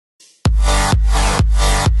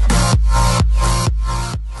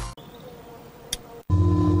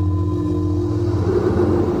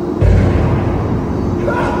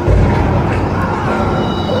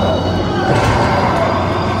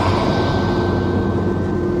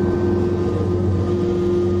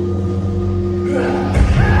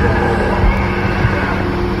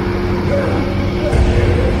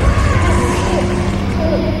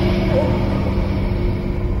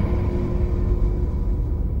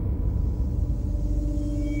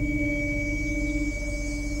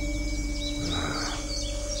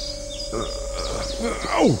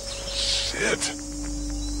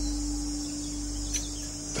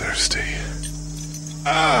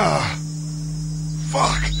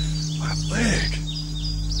Fuck! My leg!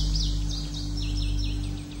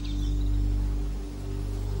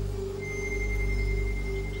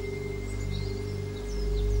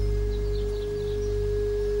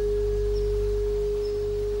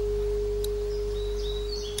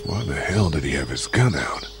 Why the hell did he have his gun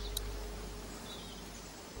out?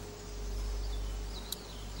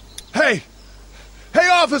 Hey! Hey,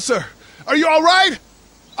 officer! Are you all right?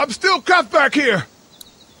 I'm still cuffed back here!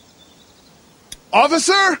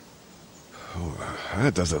 Officer? Oh,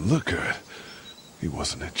 that doesn't look good. He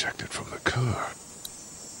wasn't ejected from the car.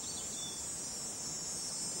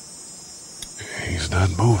 He's not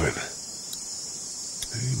moving.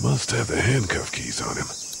 He must have the handcuff keys on him.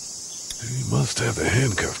 He must have the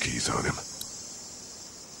handcuff keys on him.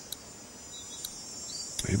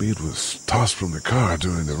 Maybe it was tossed from the car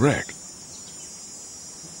during the wreck.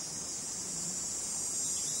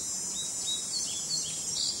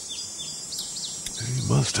 He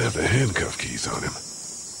must have the handcuff keys on him.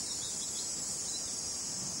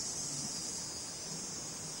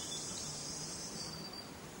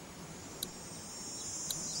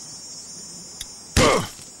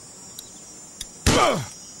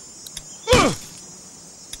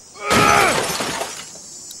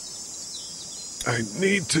 I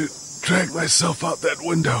need to drag myself out that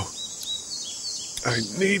window. I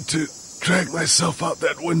need to drag myself out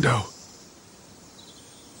that window.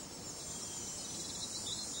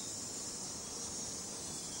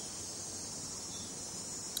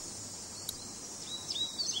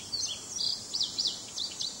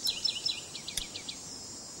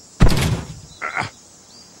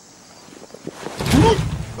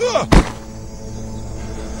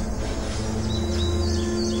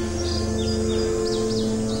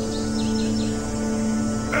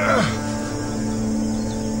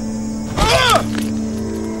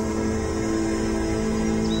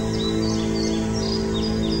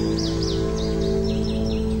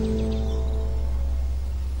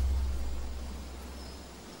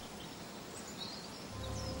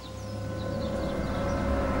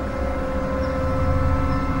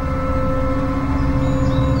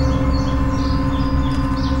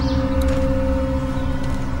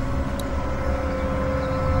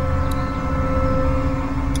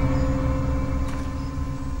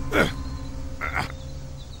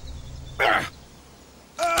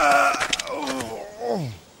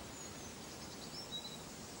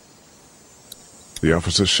 The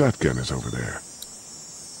officer's shotgun is over there.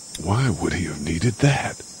 Why would he have needed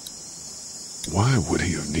that? Why would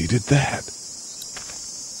he have needed that?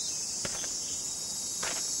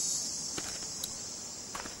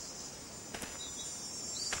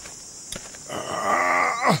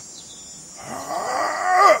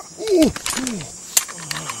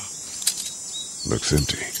 Looks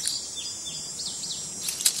empty.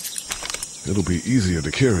 It'll be easier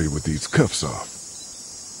to carry with these cuffs off.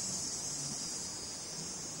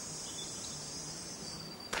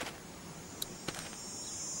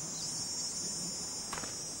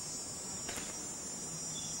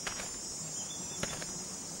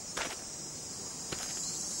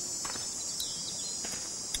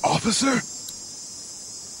 Officer?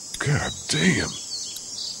 God damn.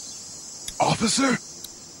 Officer?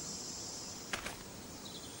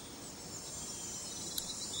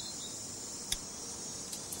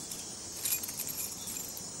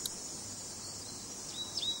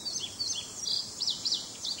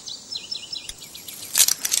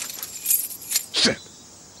 Shit.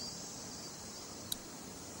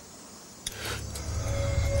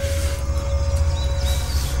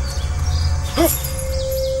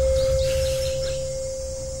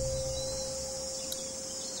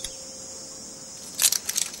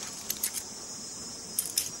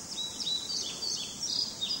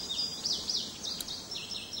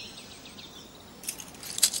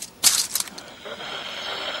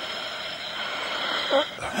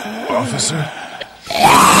 Officer?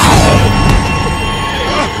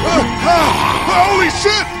 Holy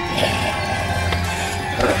shit!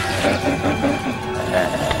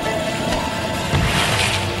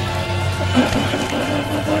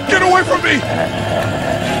 Get away from me!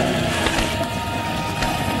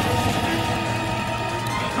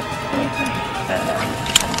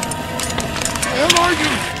 Where are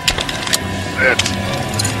you? Shit!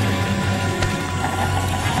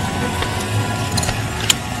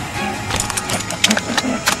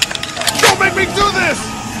 Make me do this!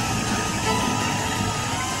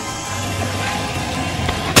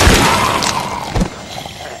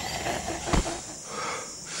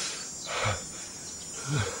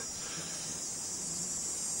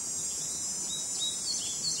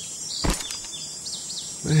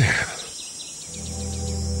 Man.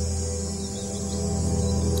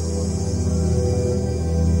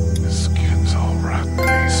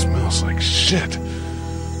 shit.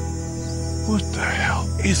 What the hell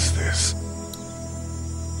is this?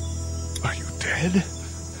 Are you dead?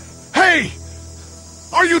 Hey!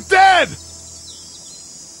 Are you dead?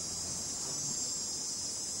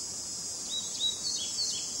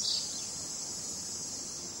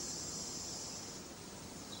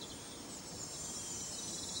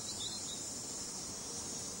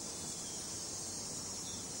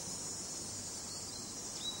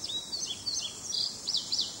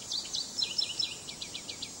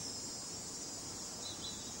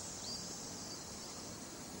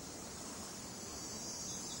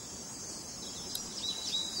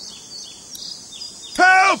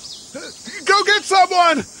 Help! Go get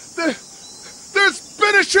someone! There's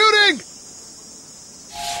been a shooting!